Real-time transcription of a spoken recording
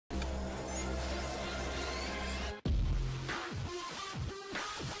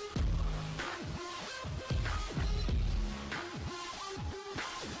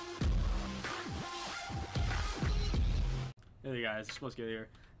guys, ExplosiveKilla here.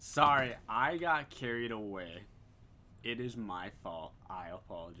 Sorry, I got carried away. It is my fault. I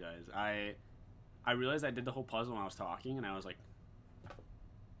apologize. I realized I did the whole puzzle when I was talking, and I was like,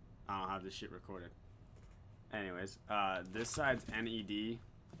 I don't have this shit recorded. Anyways, this side's NED,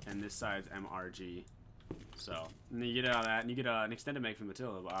 and this side's MRG. So, and you get out of that, and you get an extended make from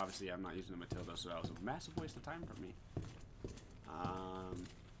Matilda, but obviously I'm not using the Matilda, so that was a massive waste of time for me.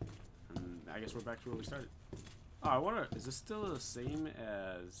 And I guess we're back to where we started. Oh, I wonder, is this still the same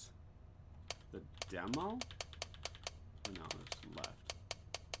as the demo? Or no, it's left.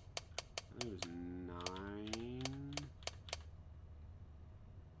 I think it was 9.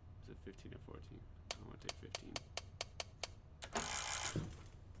 Is it 15 or 14? I want to take 15.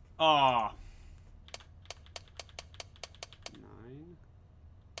 Oh! 9.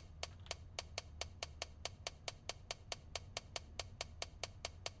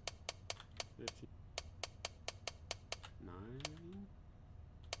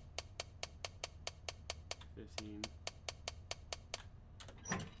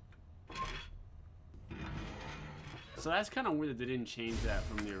 So that's kind of weird that they didn't change that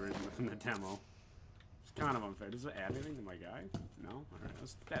from the original, from the demo. It's kind of unfair. Does it add anything to my guy? No? Alright,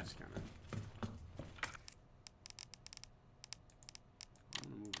 that's kind of... I'm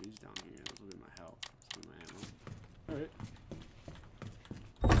gonna move these down here. Those will be my health. That's my ammo. Alright.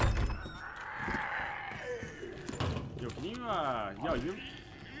 Yo, can you, yo, you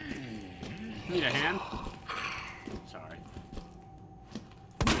need a hand? Sorry.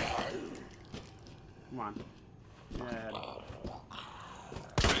 Come on. Yeah.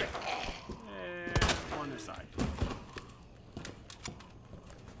 And on this side.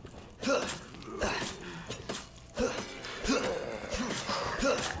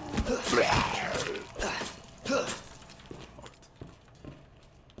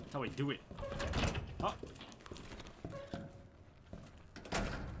 That's how we do it. Oh.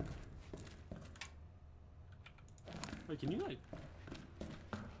 Wait, can you like...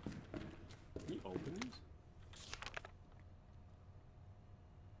 Can you open these?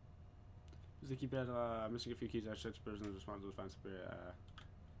 Does they keep missing a few keys? Such person is responsible to find spirit.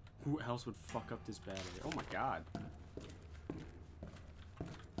 Who else would fuck up this battery? Oh my god.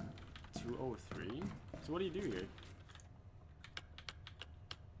 203? So what do you do here?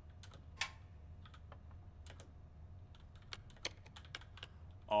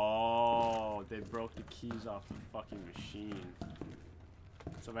 Oh, they broke the keys off the fucking machine.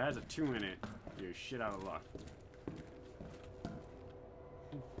 So if it has a 2 in it, you're shit out of luck.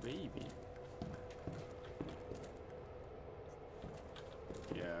 Oh, baby.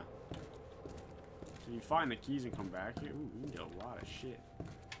 Yeah. So you find the keys and come back here. Ooh, you get a lot of shit.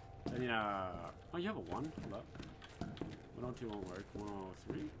 Then oh, you have a 1? Hold up. 102 won't work.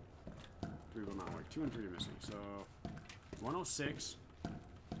 103. 3 will not work. 2 and 3 are missing. So 106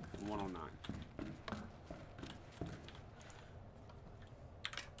 and 109.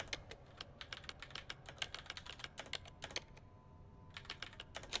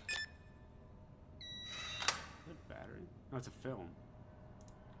 Battery? No, it's a film.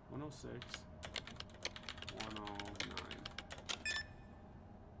 106. 109.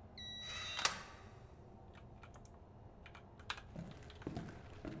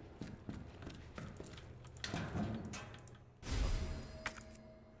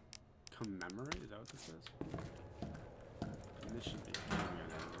 Commemorate? Is that what this says? And this should be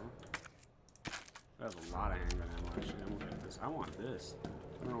handgun ammo. That's a lot of handgun ammo, actually. I'm gonna get this. I want this. I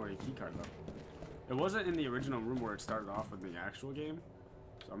don't know where your key cards are. It wasn't in the original room where it started off with the actual game,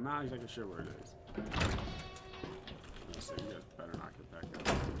 so I'm not exactly sure where it is. Let's see, you guys better not get back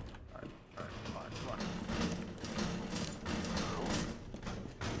up. Alright, come on.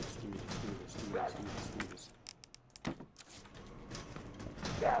 Just give me this.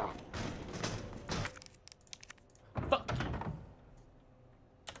 Yeah. Fuck you.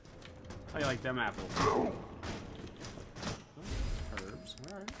 How you like them apples? Oh, herbs,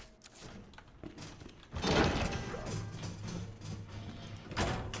 alright.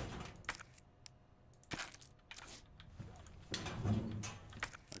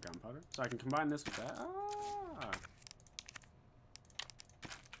 So I can combine this with that. Ah!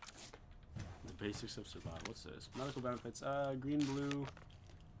 The basics of survival. What's this? Medical benefits. Green, blue.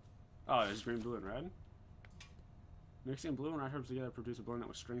 Oh, there's green, blue, and red. Mixing blue and red herbs together produce a blend that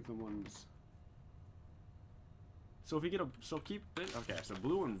will strengthen one's. So if you get a, so keep it. Okay, so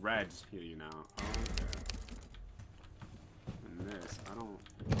blue and reds heal you now. Oh, okay. And this, I don't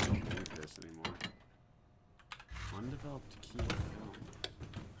need this anymore. Undeveloped key film.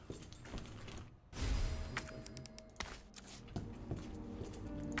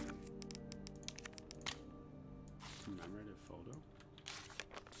 Commemorative photo.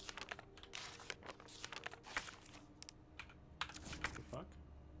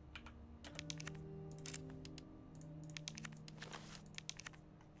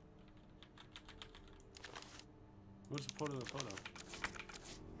 Where's the photo of the photo?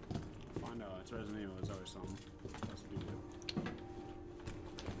 Find out. It's Resident Evil. There's always something. Has to do with it.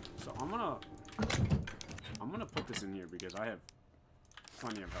 So I'm gonna put this in here because I have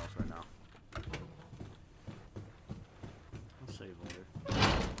plenty of health right now. I'll save later.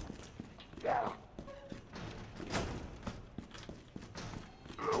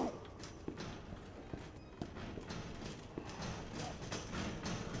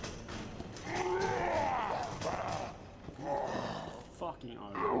 Fucking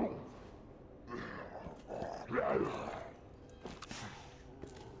auto.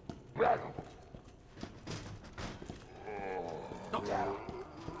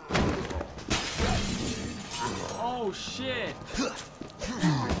 Oh shit! Did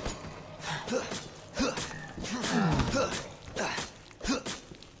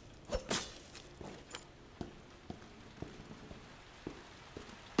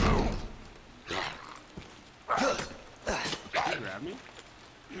you grab me?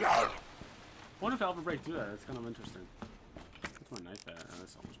 What if I ever break through that? That's kind of interesting. That's my knife at. Oh,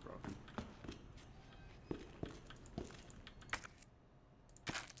 that's almost broken.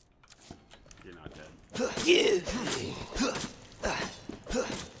 You're not dead.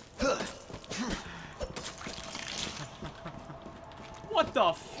 What the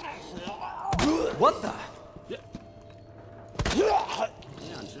f- What the? Yeah.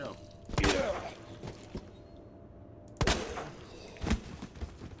 Yeah, chill.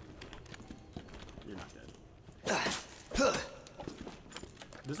 You're not dead.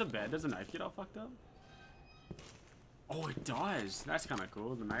 Does the knife get all fucked up? Oh, it does. That's kind of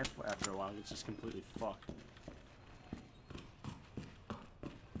cool. The knife, after a while, gets just completely fucked.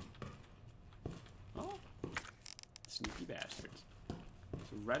 Oh. Sneaky bastards.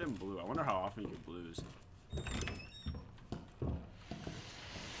 So red and blue. I wonder how often you get blues.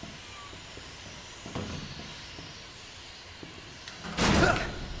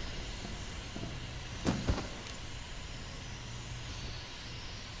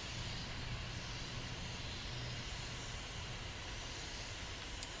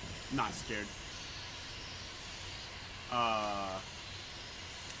 Not scared.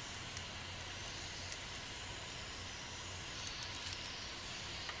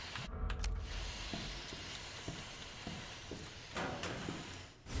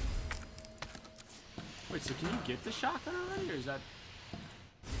 Wait, so can you get the shotgun already, or is that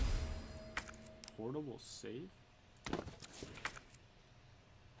portable safe?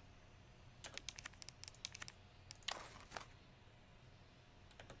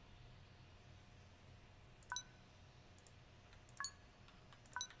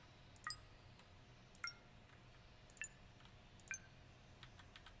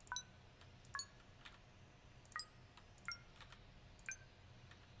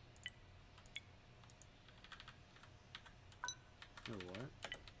 Or what?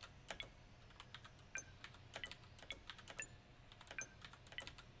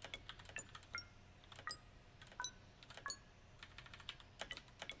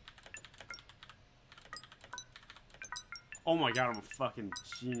 Oh my god, I'm a fucking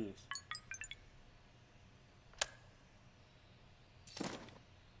genius.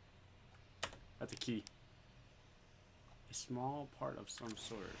 That's a key. A small part of some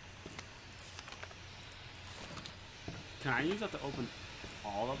sort. Can I use that to open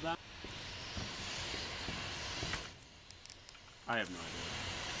all of that? I have no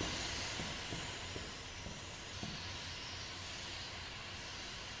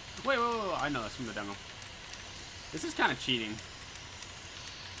idea. Wait. I know that's from the demo. This is kind of cheating.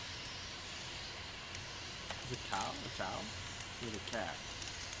 Is it a cow? A chow? Or is it a cat?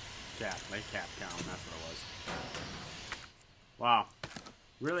 Cat. Like cat cow. That's what it was. Wow.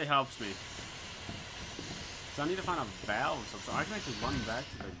 Really helps me. So I need to find a valve or something. So I can actually run back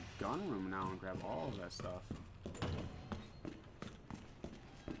to the gun room now and grab all of that stuff.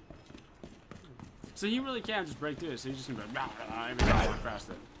 So you really can't just break through it. So you're just gonna be like, every time I walk past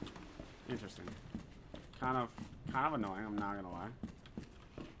it. Interesting. Kind of annoying. I'm not gonna lie.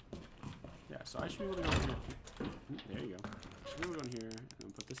 Yeah. So I should be able to go in here. There you go. I should be able to go in here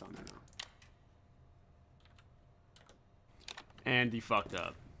and put this on there now. And he fucked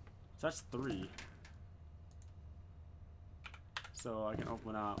up. So that's 3. So I can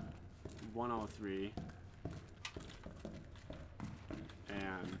open up 103.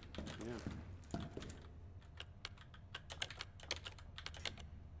 And yeah.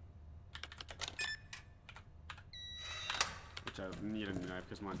 Which I need a new knife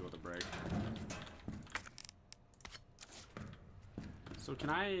because mine's about to break. So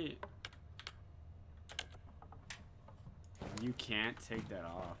can I... You can't take that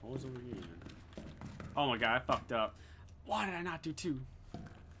off. What was over here? Oh my god, I fucked up. Why did I not do 2?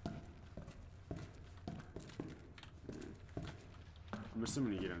 I'm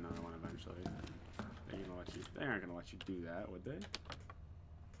assuming you get another one eventually. They aren't gonna let you do that, would they?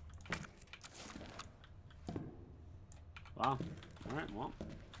 Wow. Alright, well.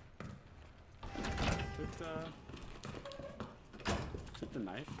 Took the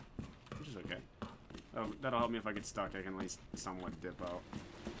knife, which is okay. Oh, that'll help me if I get stuck. I can at least somewhat dip out.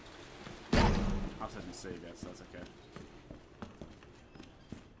 I also didn't save yet, so that's okay.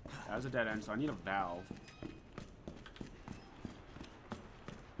 That was a dead end, so I need a valve.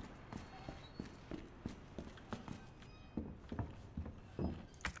 God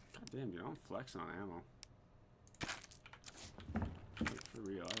damn, dude, I'm flexing on ammo. Like, for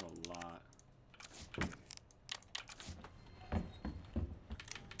real, I have a lot.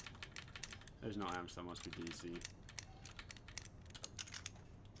 There's no ammo, so that must be DC.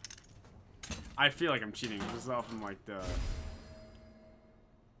 I feel like I'm cheating. This is all from like the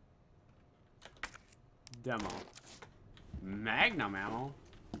demo. Magnum ammo?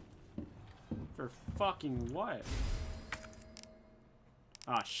 For fucking what?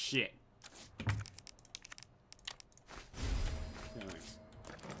 Ah, shit. Yeah, thanks.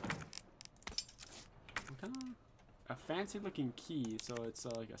 What kind of... A fancy looking key, so it's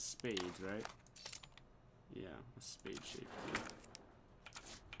like a spade, right? Yeah, a spade shaped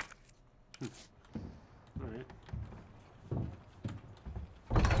key. Alright.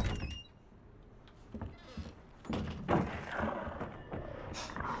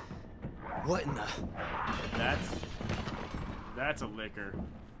 What in the... That's a liquor.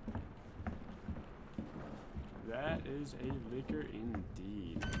 That is a liquor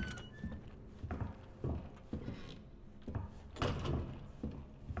indeed.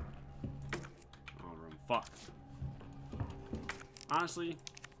 Oh, room. Fuck. Honestly,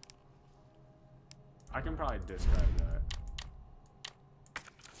 I can probably discard that.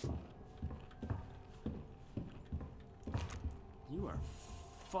 You are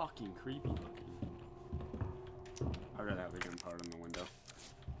fucking creepy looking. I'd rather have the gun part on the window.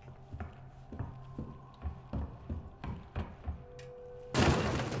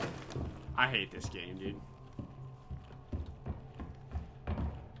 I hate this game, dude.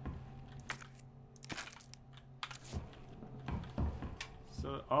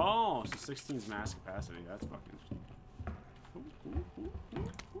 So, oh, so 16's mass capacity. That's fucking.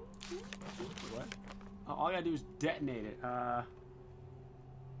 What? Oh, all I gotta do is detonate it.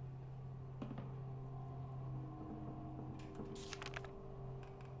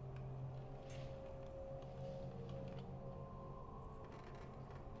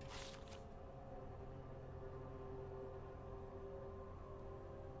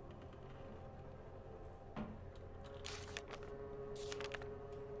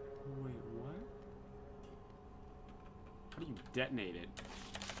 Detonate it.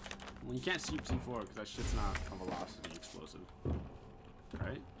 Well, you can't see C4 because that shit's not a velocity explosive.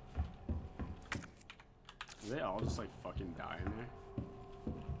 Right? Do they all just like fucking die in there?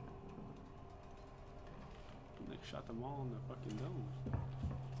 They shot them all in the fucking domes.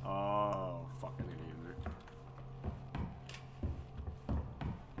 Oh, fucking idiot in there.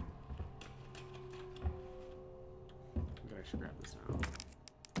 I'm gonna actually grab this now.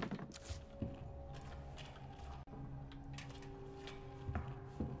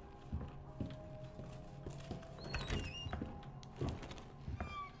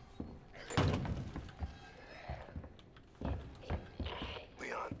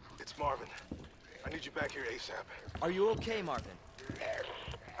 Marvin, I need you back here ASAP. Are you okay, Marvin?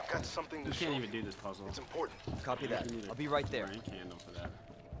 I've got something to show you. You can't even do this puzzle. It's important. Copy that. I'll be right there. Rank handle for that.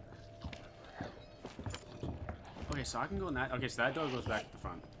 Okay, so I can go in that. Okay, so that door goes back to the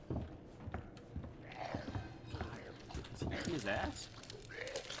front. Is he kicking his ass?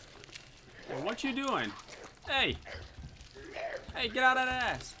 Well, what you doing? Hey! Hey, get out of that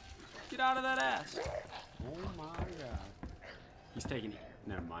ass! Get out of that ass! Oh my god. He's taking it.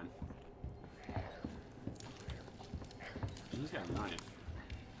 Never mind. He's got a knife.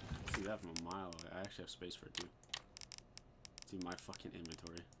 See that from a mile away. I actually have space for it too. See my fucking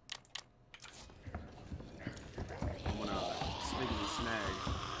inventory. I'm gonna sniggity snag.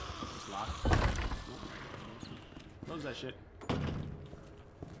 Just lock. Close that shit.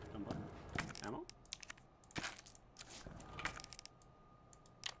 Come button. Ammo?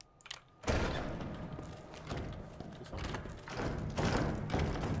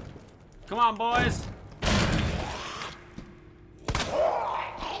 Come on, boys!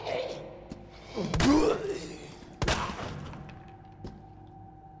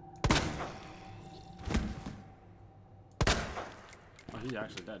 Oh, he's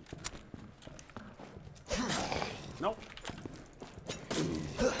actually dead. Nope.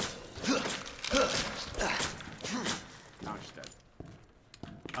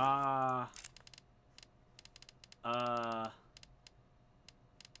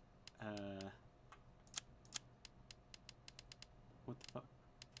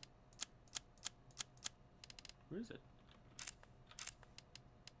 Where is it?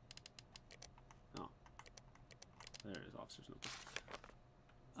 Oh. There it is, officer's notebook.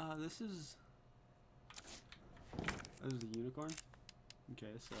 This is the unicorn.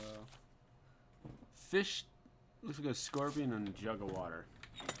 Okay, so fish looks like a scorpion and a jug of water.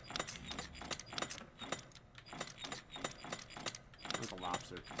 Like a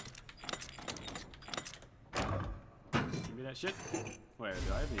lobster. Give me that shit. Wait,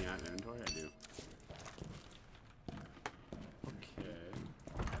 do I have any inventory? I do. Okay.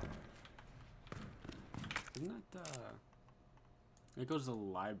 Isn't that it goes to the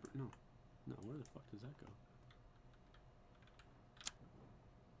library? No. No, where the fuck does that go?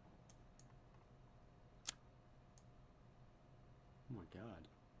 Oh my god.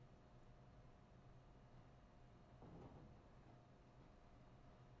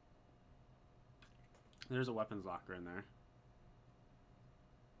 There's a weapons locker in there.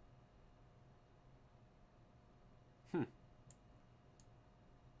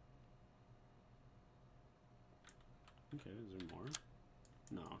 Okay, is there more?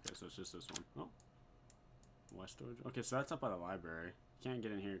 No, okay, so it's just this one. Oh. West storage. Okay, so that's up by the library. You can't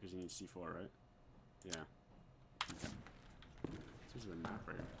get in here because you need C4, right? Yeah. Okay. This is the map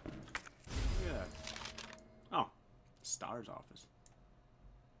right here. Look at that. Oh. Star's office.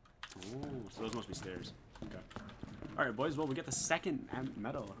 Oh, so those must be stairs. Okay. Alright, boys, well, we get the second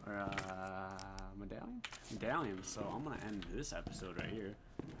medal, or, medallion, so I'm gonna end this episode right here.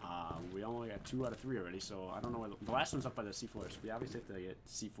 We only got 2 out of 3 already, so I don't know where the last one's up by the C4, so we obviously have to get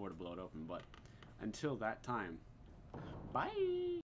C4 to blow it open, but until that time, bye!